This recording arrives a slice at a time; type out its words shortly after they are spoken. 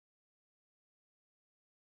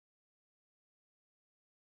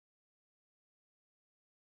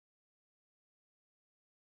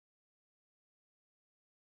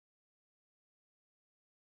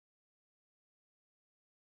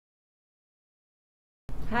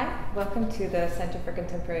Hi, welcome to the Center for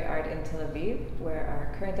Contemporary Art in Tel Aviv, where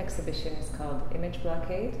our current exhibition is called Image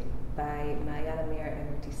Blockade by Maayan Amir and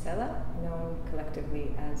Ruti Sela, known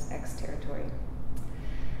collectively as Exterritory.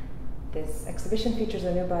 This exhibition features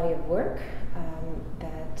a new body of work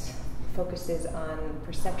that focuses on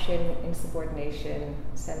perception, insubordination,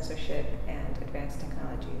 censorship, and advanced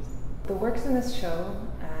technologies. The works in this show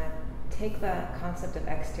take the concept of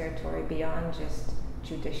exterritory beyond just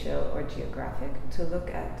judicial or geographic to look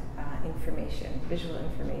at information, visual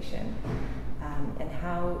information, and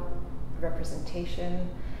how representation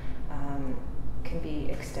can be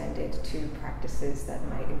extended to practices that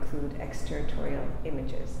might include exterritorial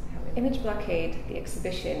images. Image Blockade, the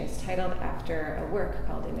exhibition, is titled after a work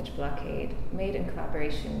called Image Blockade, made in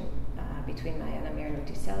collaboration between Maayan Amir and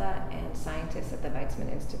Ruti Sela and scientists at the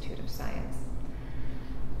Weizmann Institute of Science.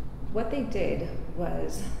 What they did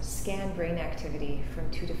was scan brain activity from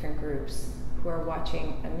two different groups who are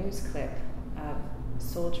watching a news clip of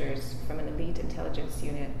soldiers from an elite intelligence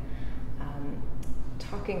unit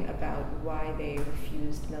talking about why they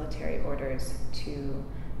refused military orders to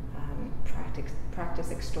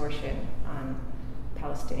practice extortion on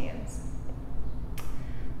Palestinians.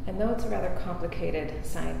 And though it's a rather complicated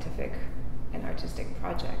scientific and artistic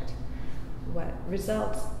project, what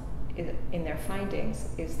results in their findings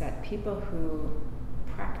is that people who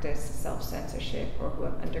practice self-censorship or who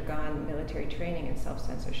have undergone military training in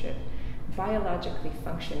self-censorship biologically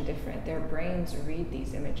function different. Their brains read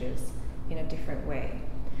these images in a different way,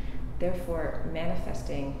 therefore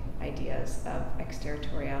manifesting ideas of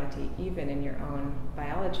exterritoriality even in your own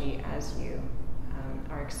biology as you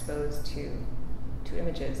are exposed to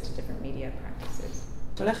images, to different media practices.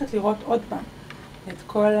 הולכת לראות עוד פעם את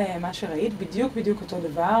כל מה שראית, בדיוק אותו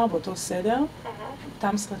דבר, באותו סדר,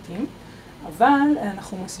 אותם סרטים, אבל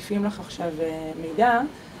אנחנו מוסיפים לך עכשיו מידע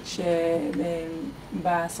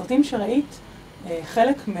שבסרטים שראית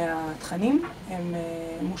חלק מהתכנים הם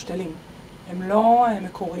מושתלים. הם לא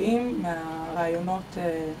מקוריים מהרעיונות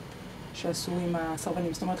שעשו עם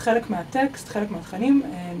הסרבנים. זאת אומרת, חלק מהטקסט, חלק מהתכנים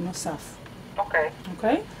נוסף.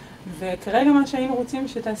 אוקיי? וכרגע מה שהיינו רוצים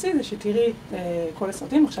שתעשי זה שתראי את כל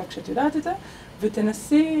הסרטים, עכשיו כשאת יודעת את זה,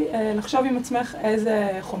 ותנסי לחשוב עם עצמך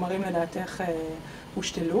איזה חומרים לדעתך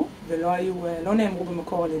הושתלו, ולא נאמרו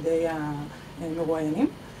במקור על ידי המרואיינים,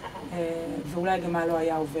 ואולי גם מה לא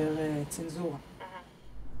היה עובר צנזורה.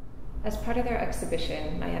 As part of their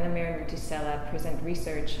exhibition, Maayan Amir and Ruti Sela present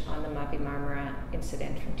research on the Aviv-Marmara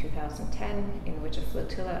incident from 2010, in which a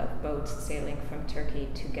flotilla of boats sailing from Turkey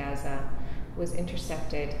to Gaza was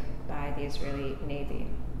intercepted by the Israeli Navy.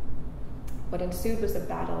 What ensued was a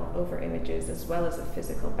battle over images as well as a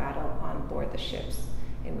physical battle on board the ships,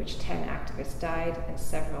 in which 10 activists died and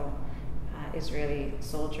several Israeli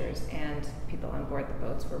soldiers and people on board the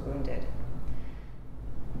boats were wounded.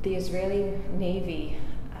 The Israeli Navy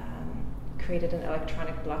created an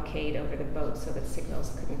electronic blockade over the boats so that signals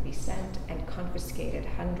couldn't be sent and confiscated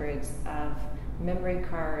hundreds of memory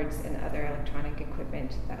cards and other electronic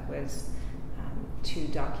equipment that was to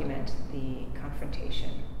document the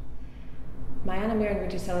confrontation. Maayan Amir and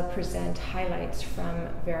Ruti Sela present highlights from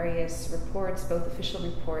various reports, both official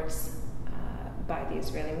reports by the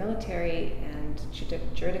Israeli military and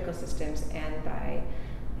juridical systems, and by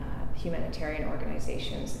humanitarian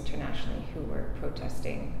organizations internationally who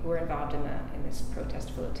were involved in this protest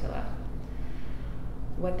flotilla.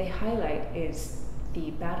 What they highlight is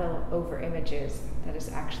the battle over images that is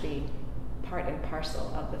actually part and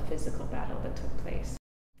parcel of the physical battle that took place.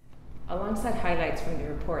 Alongside highlights from the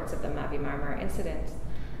reports of the Aviv-Marmara incident,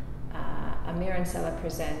 Amir and Sela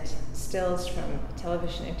present stills from a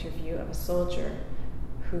television interview of a soldier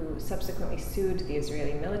who subsequently sued the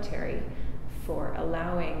Israeli military for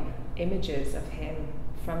allowing images of him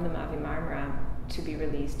from the Aviv-Marmara to be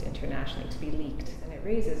released internationally, to be leaked. And it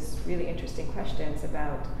raises really interesting questions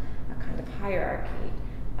about a kind of hierarchy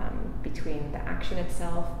between the action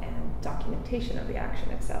itself and documentation of the action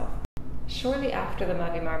itself. Shortly after the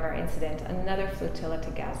Aviv-Marmara incident, another flotilla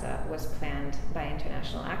to Gaza was planned by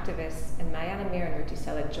international activists, and Maayan Amir and Ruti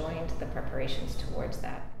Sela joined the preparations towards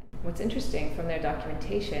that. What's interesting from their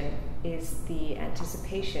documentation is the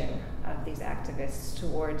anticipation of these activists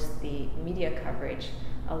towards the media coverage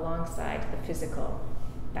alongside the physical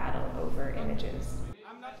battle over images.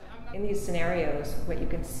 In these scenarios, what you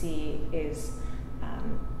can see is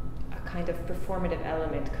a kind of performative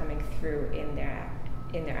element coming through in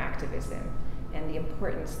their activism, and the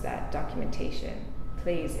importance that documentation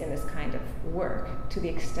plays in this kind of work, to the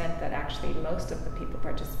extent that actually most of the people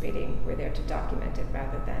participating were there to document it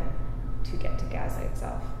rather than to get to Gaza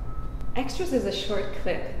itself. Extras is a short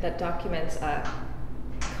clip that documents a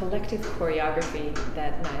collective choreography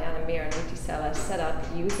that Maayan Amir and Ruti Sela set up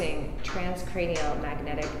using transcranial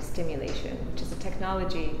magnetic stimulation, which is a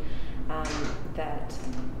technology that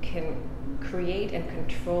can create and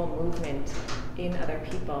control movement in other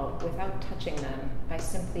people without touching them by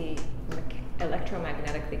simply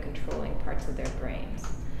electromagnetically controlling parts of their brains.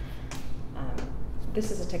 This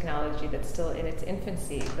is a technology that's still in its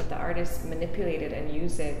infancy, but the artists manipulate it and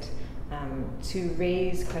use it to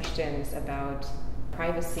raise questions about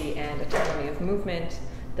privacy and autonomy of movement,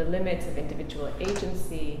 the limits of individual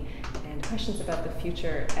agency, and questions about the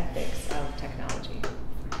future ethics of technology.